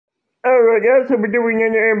Alright guys, so we're doing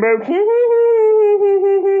an unboxing.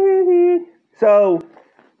 So,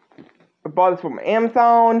 I bought this from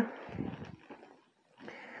Amazon.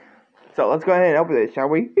 So let's go ahead and open this, shall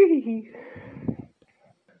we?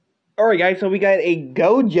 Alright guys, so we got a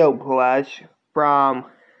Gojo plush from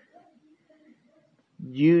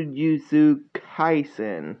Jujutsu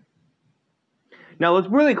Kaisen. Now what's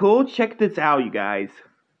really cool, check this out you guys.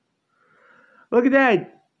 Look at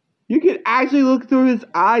that! You can actually look through his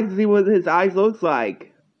eyes and see what his eyes looks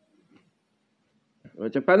like.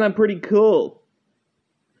 Which I found that pretty cool.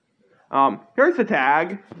 Here's the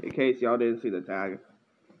tag, in case y'all didn't see the tag.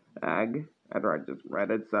 After I just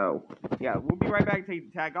read it, so yeah, we'll be right back to take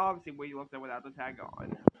the tag off and see what he looks like without the tag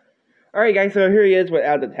on. Alright guys, so here he is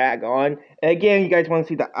without the tag on. And again, you guys want to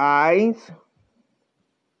see the eyes.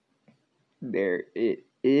 There it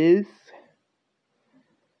is.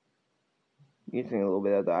 Using a little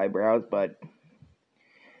bit of the eyebrows, but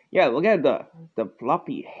yeah, look at the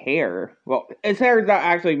fluffy hair. Well, his hair is not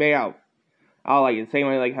actually made out like the same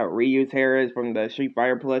way like how Ryu's hair is from the Street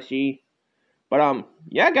Fighter plushie. But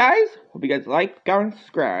yeah guys, hope you guys like, comment,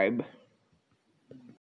 subscribe.